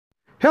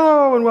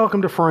Hello and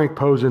welcome to Frank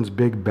Posen's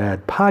Big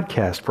Bad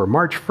Podcast for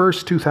March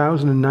 1st,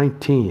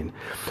 2019.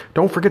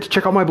 Don't forget to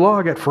check out my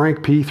blog at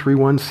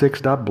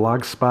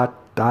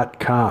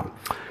frankp316.blogspot.com.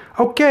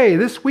 Okay,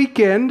 this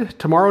weekend,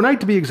 tomorrow night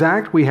to be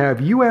exact, we have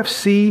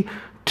UFC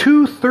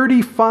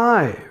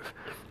 235,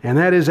 and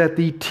that is at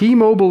the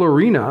T-Mobile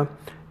Arena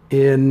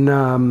in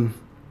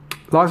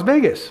Las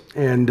Vegas.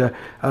 And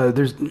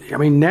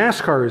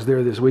NASCAR is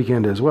there this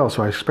weekend as well,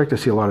 so I expect to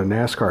see a lot of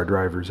NASCAR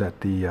drivers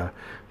at the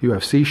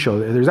UFC show.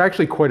 There's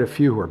actually quite a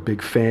few who are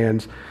big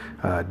fans.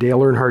 Dale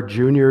Earnhardt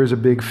Jr. is a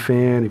big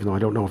fan, even though I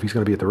don't know if he's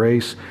going to be at the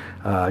race.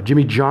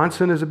 Jimmy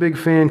Johnson is a big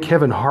fan.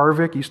 Kevin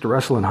Harvick used to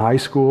wrestle in high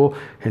school,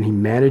 and he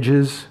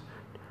manages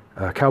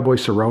Cowboy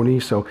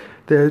Cerrone. So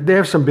they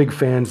have some big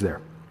fans there.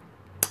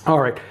 All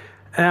right.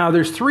 Now,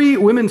 there's 3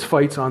 women's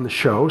fights on the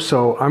show,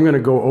 so I'm going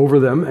to go over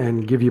them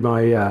and give you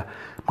my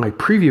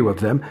preview of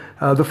them.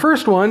 The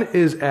first one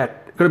is going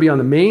to be on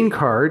the main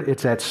card.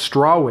 It's at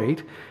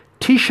strawweight.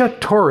 Tecia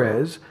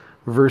Torres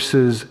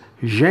versus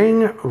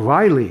Zhang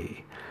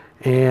Weili.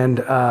 And,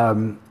 I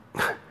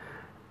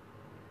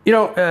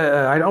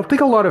don't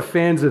think a lot of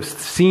fans have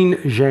seen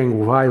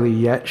Zhang Weili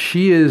yet.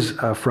 She is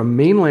from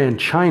mainland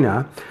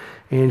China,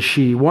 and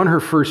she won her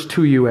first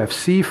 2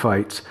 UFC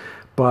fights.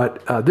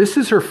 But this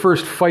is her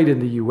first fight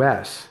in the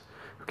U.S.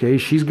 Okay,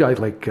 she's got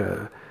like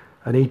an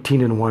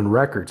 18-1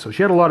 record. So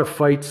she had a lot of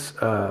fights,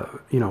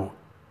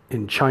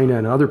 in China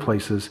and other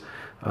places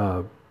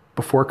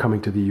before coming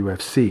to the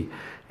UFC.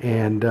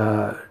 And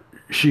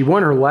she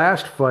won her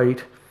last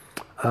fight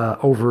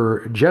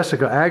over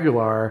Jessica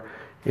Aguilar,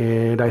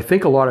 and I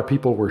think a lot of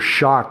people were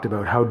shocked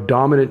about how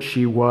dominant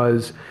she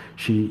was.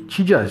 She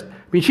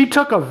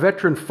took a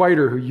veteran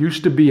fighter who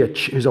used to be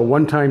is a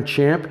one-time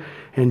champ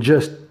and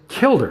just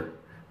killed her,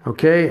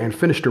 okay, and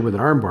finished her with an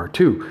armbar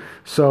too.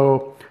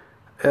 So,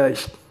 they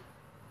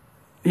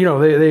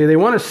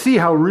want to see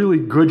how really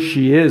good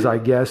she is, I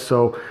guess.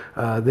 So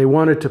they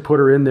wanted to put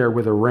her in there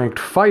with a ranked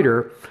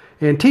fighter.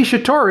 And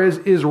Tecia Torres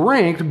is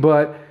ranked,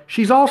 but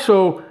she's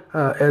also,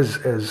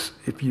 as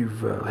if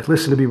you've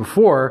listened to me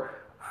before,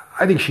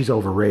 I think she's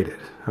overrated,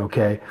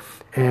 okay?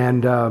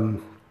 And,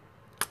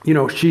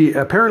 she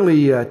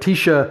apparently,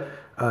 Tecia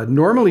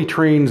normally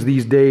trains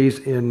these days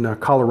in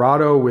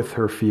Colorado with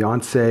her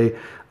fiance,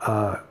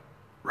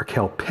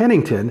 Raquel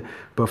Pennington.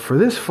 But for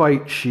this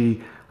fight,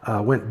 she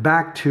went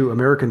back to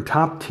American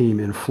Top Team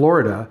in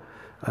Florida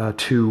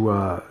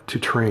to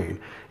train.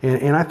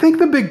 And I think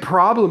the big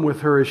problem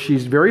with her is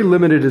she's very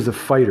limited as a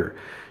fighter.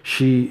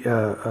 She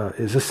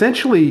is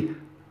essentially,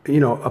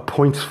 a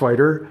points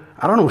fighter.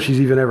 I don't know if she's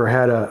even ever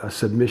had a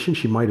submission.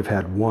 She might have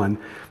had one.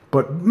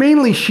 But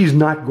mainly she's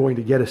not going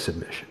to get a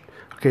submission.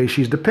 Okay,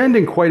 she's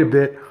depending quite a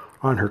bit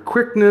on her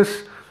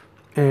quickness.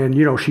 And,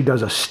 she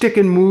does a stick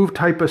and move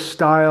type of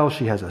style.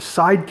 She has a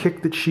side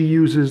kick that she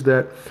uses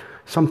that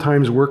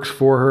sometimes works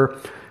for her.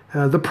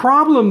 The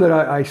problem that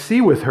I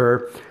see with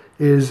her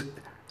is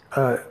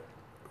Zhang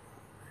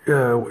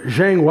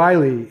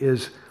Weili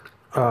is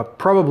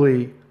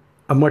probably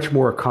a much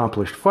more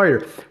accomplished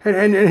fighter.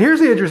 And here's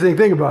the interesting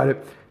thing about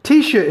it.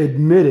 Tecia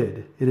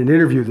admitted in an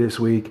interview this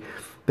week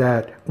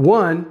that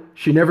 1,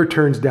 she never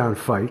turns down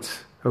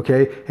fights,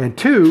 okay? And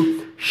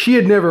 2, she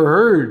had never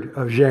heard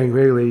of Zhang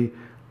Weili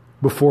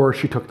before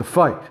she took the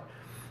fight.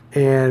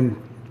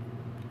 And,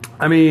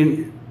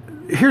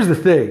 here's the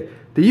thing.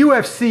 The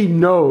UFC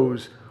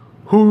knows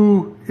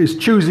who is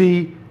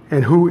choosy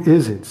and who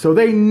isn't. So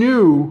they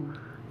knew,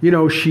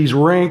 she's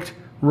ranked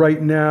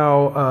right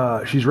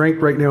now. She's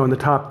ranked right now in the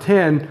top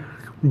 10,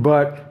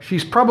 but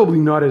she's probably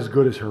not as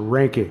good as her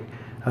ranking.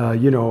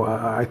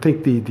 I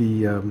think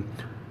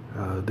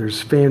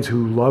there's fans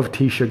who love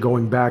Tecia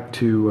going back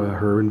to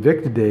her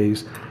Invicta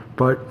days,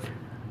 but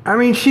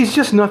she's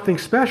just nothing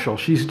special.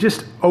 She's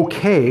just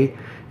okay,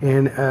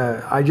 and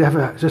I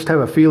just have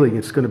a feeling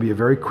it's going to be a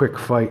very quick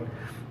fight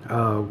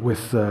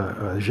with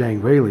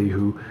Zhang Weili,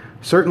 who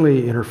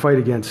certainly in her fight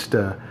against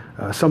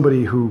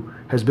somebody who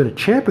has been a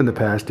champ in the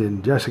past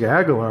in Jessica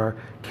Aguilar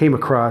came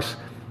across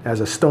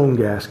as a stone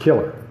gas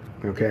killer.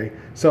 Okay,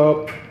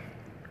 so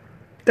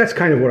that's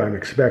kind of what I'm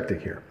expecting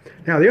here.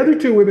 Now, the other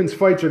 2 women's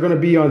fights are going to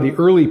be on the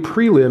early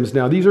prelims.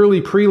 Now, these early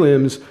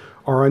prelims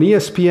are on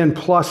ESPN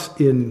Plus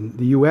in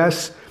the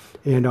U.S.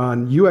 and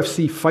on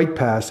UFC Fight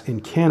Pass in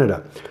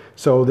Canada.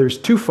 So there's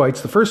 2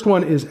 fights. The first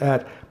one is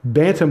at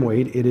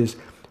bantamweight. It is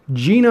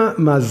Gina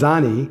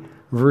Mazzani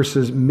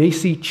versus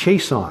Macy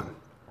Chiasson.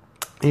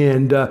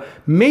 And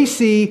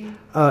Macy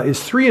is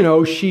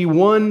 3-0. She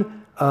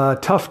won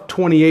TUF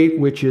 28,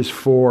 which is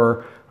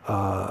for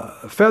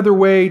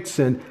featherweights.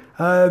 And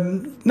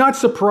not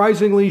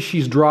surprisingly,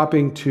 she's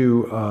dropping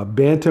to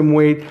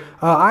bantamweight.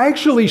 I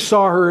actually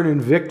saw her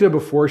in Invicta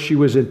before she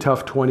was in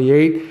TUF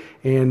 28.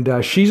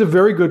 And she's a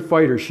very good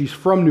fighter. She's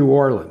from New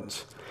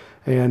Orleans.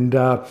 And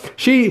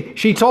she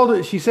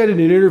said in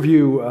an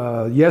interview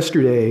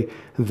yesterday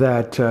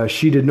that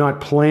she did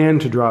not plan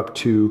to drop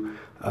to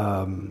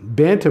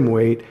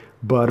bantamweight,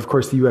 but of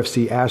course the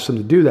UFC asked them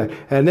to do that.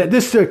 And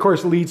this, of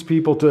course, leads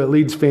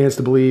fans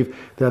to believe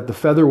that the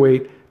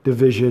featherweight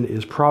division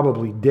is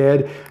probably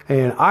dead.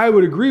 And I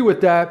would agree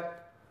with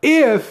that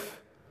if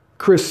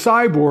Chris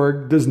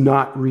Cyborg does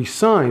not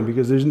resign,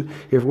 because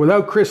if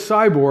without Chris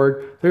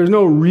Cyborg, there's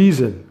no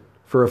reason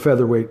for a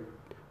featherweight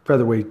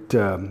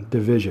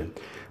division.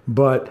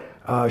 But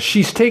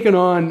she's taken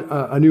on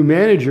a new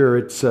manager.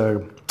 It's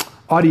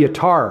Adi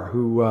Attar,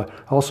 who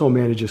also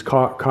manages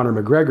Conor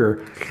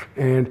McGregor.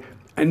 And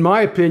in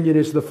my opinion,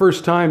 it's the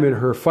first time in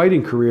her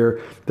fighting career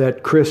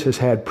that Chris has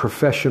had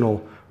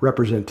professional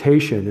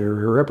representation.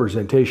 Her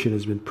representation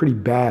has been pretty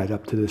bad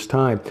up to this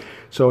time.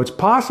 So it's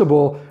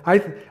possible.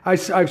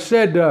 I've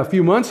said a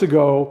few months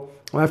ago,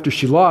 after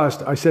she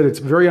lost, I said it's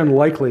very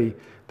unlikely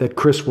that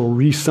Chris will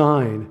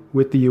re-sign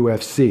with the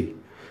UFC.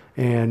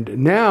 And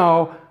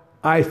now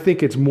I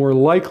think it's more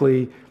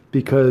likely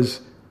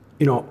because,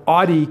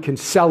 Adi can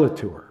sell it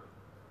to her.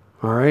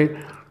 All right?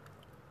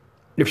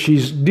 If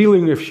she's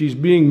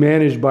being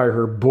managed by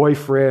her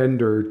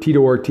boyfriend or Tito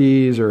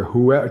Ortiz or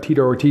whoever,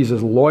 Tito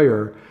Ortiz's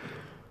lawyer,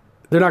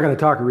 they're not going to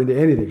talk her into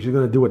anything. She's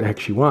going to do what the heck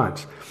she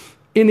wants.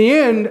 In the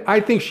end,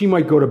 I think she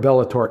might go to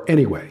Bellator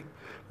anyway.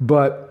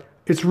 But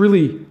it's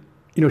really,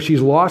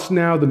 she's lost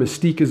now. The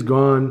mystique is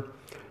gone.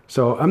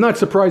 So I'm not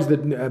surprised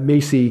that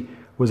Macy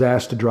was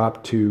asked to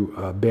drop to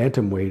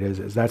bantamweight,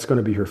 as that's going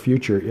to be her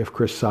future if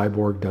Chris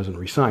Cyborg doesn't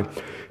resign.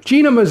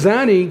 Gina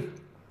Mazzani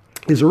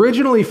is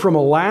originally from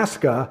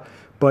Alaska,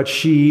 but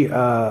she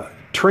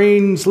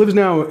lives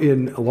now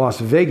in Las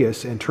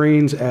Vegas and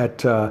trains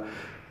at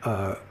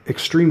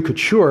Extreme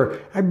Couture.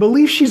 I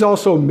believe she's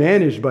also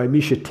managed by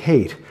Miesha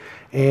Tate.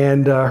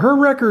 And her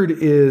record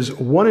is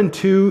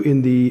 1-2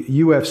 in the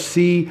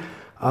UFC.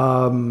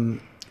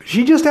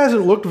 She just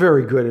hasn't looked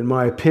very good, in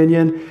my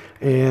opinion.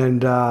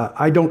 And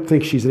I don't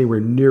think she's anywhere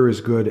near as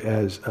good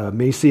as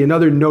Macy.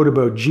 Another note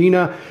about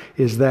Gina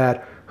is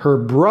that her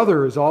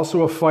brother is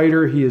also a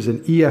fighter. He is an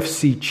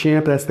EFC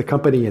champ. That's the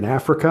company in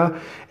Africa.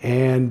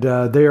 And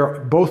they are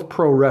both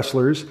pro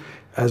wrestlers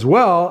as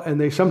well. And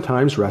they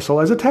sometimes wrestle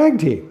as a tag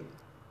team.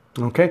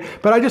 Okay,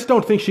 but I just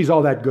don't think she's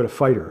all that good a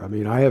fighter. I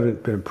mean, I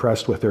haven't been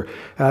impressed with her.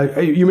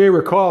 You may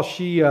recall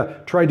she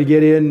tried to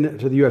get in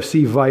to the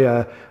UFC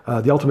via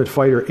The Ultimate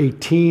Fighter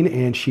 18,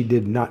 and she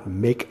did not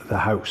make the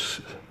house.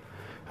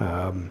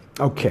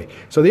 Okay,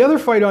 so the other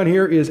fight on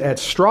here is at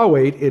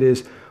strawweight. It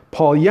is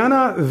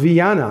Polyana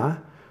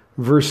Viana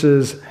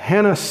versus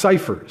Hannah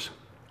Cifers.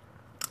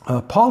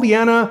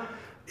 Polyana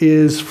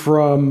is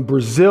from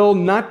Brazil,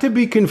 not to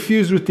be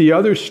confused with the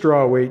other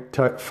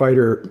strawweight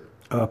fighter,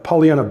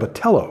 Poliana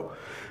Botelho.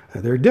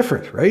 They're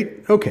different,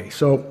 right? Okay,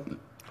 so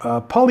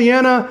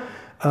Polyana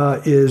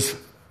is,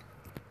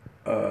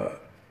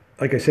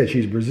 like I said,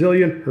 she's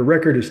Brazilian. Her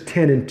record is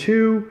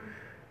 10-2.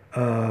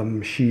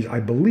 She's, I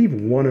believe,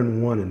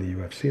 1-1 in the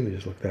UFC. Let me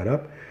just look that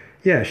up.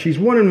 Yeah, she's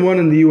 1-1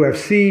 in the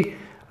UFC.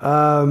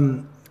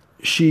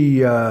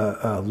 She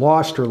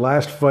lost her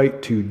last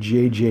fight to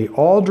J.J.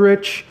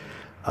 Aldrich.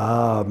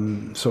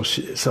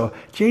 So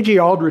J.J.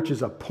 Aldrich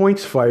is a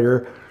points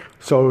fighter.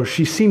 So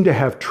she seemed to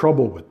have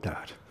trouble with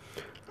that.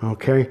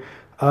 Okay.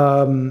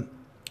 Hannah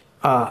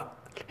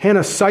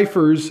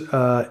Cifers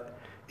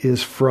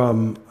is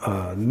from,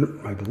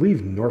 I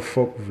believe,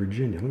 Norfolk,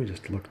 Virginia. Let me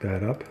just look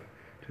that up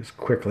just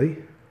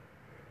quickly.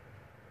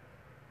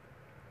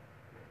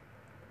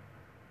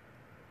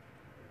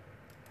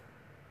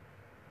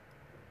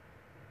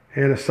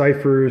 Hannah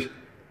Cifers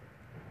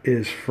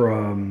is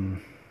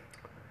from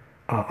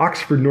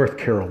Oxford, North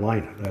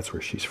Carolina. That's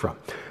where she's from.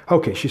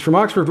 Okay, she's from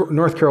Oxford,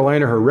 North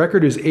Carolina. Her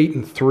record is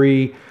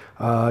 8-3.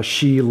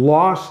 She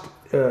lost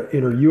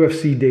in her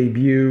UFC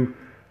debut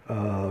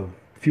a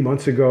few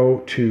months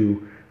ago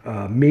to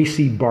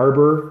Macy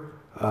Barber,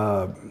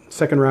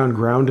 second round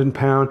ground and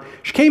pound.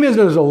 She came in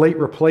as a late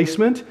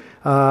replacement.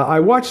 I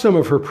watched some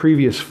of her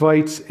previous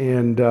fights,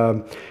 and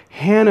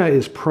Hannah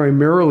is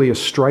primarily a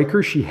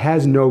striker. She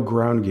has no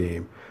ground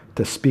game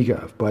to speak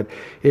of. But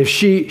if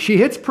she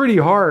hits pretty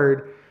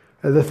hard,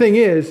 the thing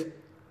is,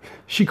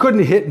 she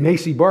couldn't hit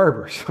Macy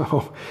Barber,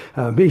 so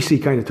Macy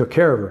kind of took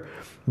care of her.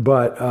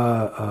 But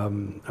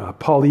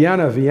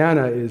Polyana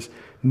Viana is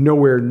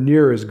nowhere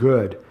near as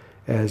good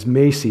as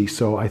Macy,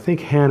 so I think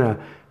Hannah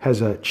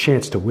has a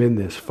chance to win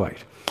this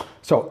fight.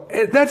 So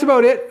that's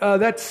about it.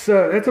 That's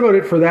about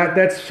it for that.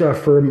 That's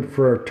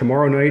for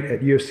tomorrow night at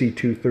UFC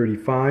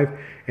 235.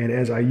 And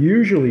as I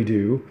usually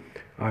do,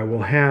 I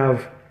will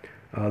have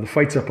the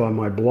fights up on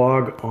my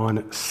blog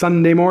on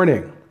Sunday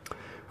morning.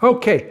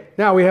 Okay,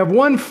 now we have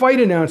one fight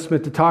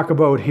announcement to talk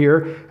about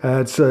here.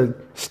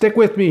 Stick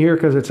with me here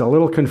because it's a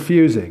little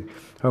confusing.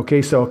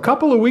 Okay, so a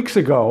couple of weeks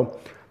ago,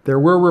 there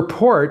were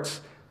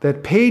reports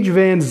that Paige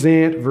Van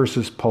Zandt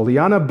versus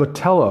Poliana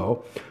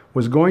Botelho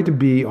was going to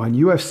be on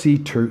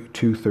UFC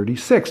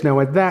 236. Now,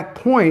 at that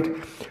point,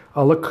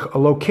 a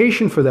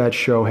location for that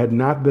show had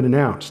not been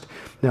announced.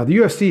 Now, the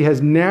UFC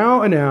has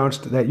now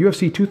announced that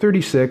UFC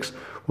 236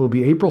 will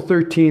be April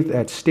 13th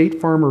at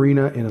State Farm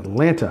Arena in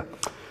Atlanta.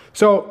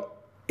 So,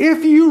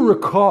 if you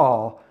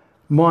recall,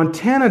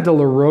 Montana De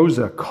La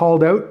Rosa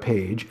called out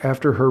Paige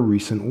after her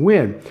recent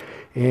win.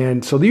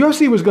 And so the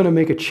UFC was going to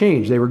make a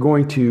change. They were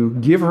going to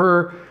give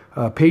her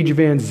Paige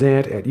Van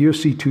Zandt at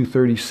UFC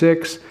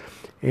 236,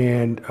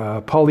 and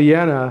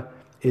Polyana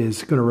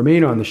is going to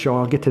remain on the show.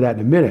 I'll get to that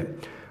in a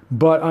minute.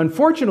 But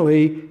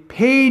unfortunately,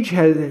 Paige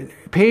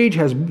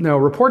has now,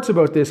 reports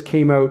about this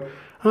came out,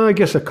 I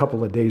guess, a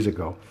couple of days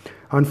ago.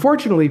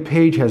 Unfortunately,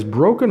 Paige has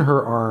broken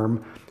her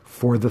arm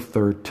for the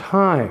third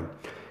time.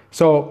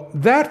 So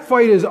that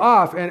fight is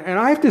off, and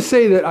I have to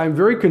say that I'm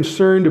very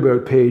concerned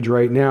about Paige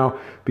right now,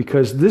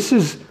 because this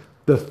is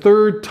the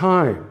third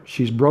time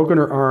she's broken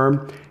her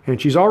arm,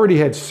 and she's already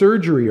had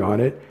surgery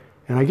on it,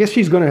 and I guess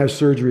she's going to have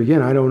surgery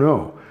again. I don't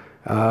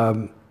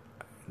know.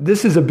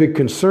 This is a big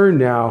concern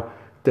now,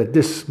 that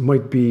this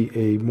might be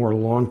a more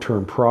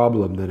long-term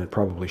problem than it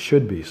probably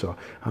should be. So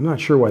I'm not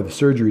sure why the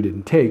surgery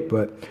didn't take,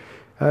 but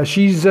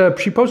she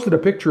posted a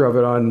picture of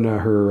it on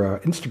her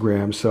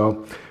Instagram,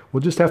 so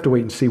we'll just have to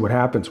wait and see what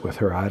happens with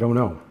her. I don't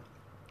know.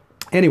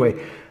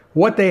 Anyway,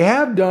 what they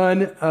have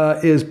done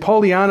is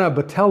Polyana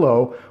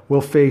Botelho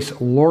will face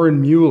Lauren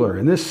Mueller,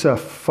 and this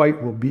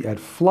fight will be at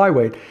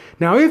flyweight.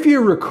 Now, if you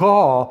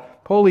recall,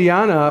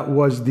 Polyana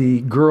was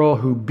the girl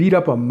who beat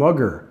up a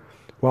mugger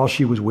while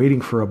she was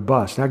waiting for a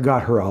bus. That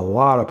got her a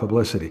lot of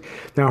publicity.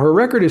 Now, her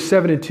record is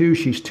 7-2.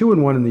 She's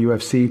 2-1 in the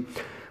UFC.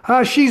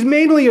 She's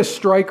mainly a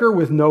striker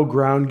with no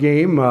ground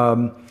game.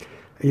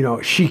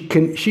 She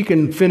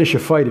can finish a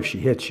fight if she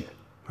hits you.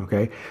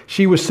 Okay,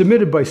 she was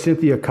submitted by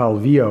Cynthia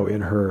Calvillo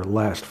in her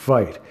last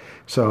fight.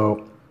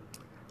 So,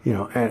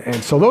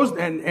 and so those,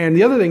 and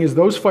the other thing is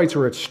those fights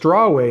are at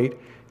strawweight,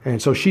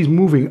 and so she's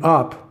moving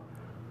up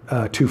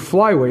to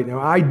flyweight. Now,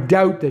 I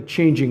doubt that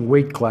changing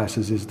weight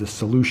classes is the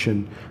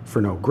solution for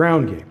no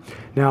ground game.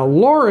 Now,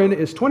 Lauren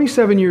is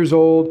 27 years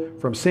old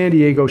from San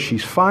Diego.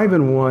 She's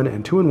 5-1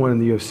 and 2-1 in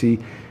the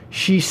UFC.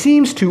 She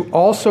seems to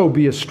also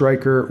be a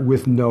striker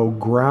with no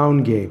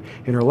ground game.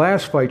 In her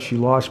last fight, she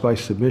lost by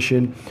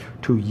submission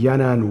to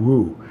Yanan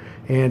Wu.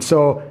 And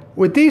so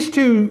with these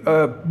two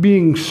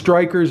being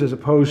strikers as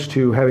opposed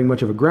to having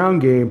much of a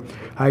ground game,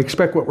 I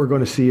expect what we're going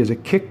to see is a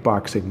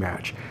kickboxing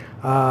match.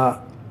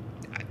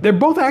 They're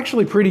both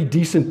actually pretty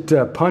decent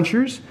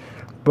punchers,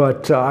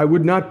 but I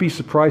would not be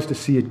surprised to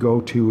see it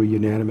go to a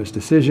unanimous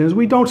decision, as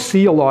we don't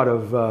see a lot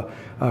of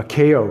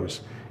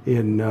KOs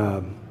in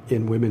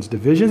women's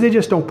divisions. They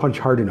just don't punch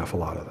hard enough, a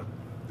lot of them.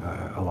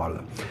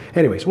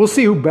 Anyways, we'll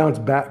see who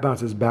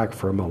bounces back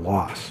from a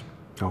loss.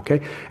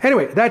 Okay.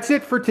 Anyway, that's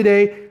it for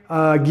today.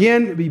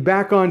 Again, be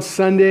back on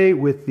Sunday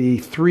with the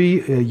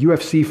 3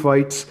 UFC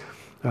fights.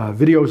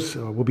 Videos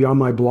will be on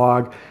my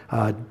blog.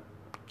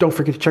 Don't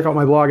forget to check out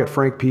my blog at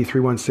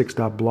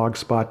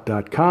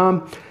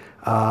frankp316.blogspot.com.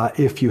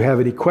 If you have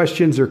any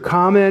questions or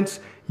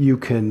comments, you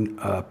can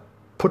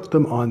put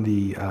them on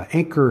the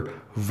Anchor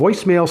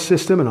voicemail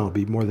system, and I'll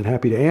be more than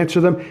happy to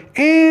answer them.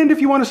 And if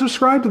you want to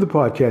subscribe to the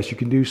podcast, you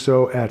can do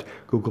so at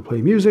Google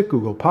Play Music,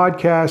 Google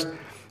Podcast,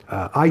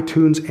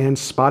 iTunes, and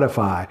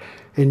Spotify.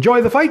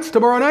 Enjoy the fights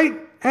tomorrow night,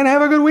 and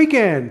have a good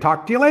weekend.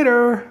 Talk to you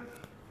later.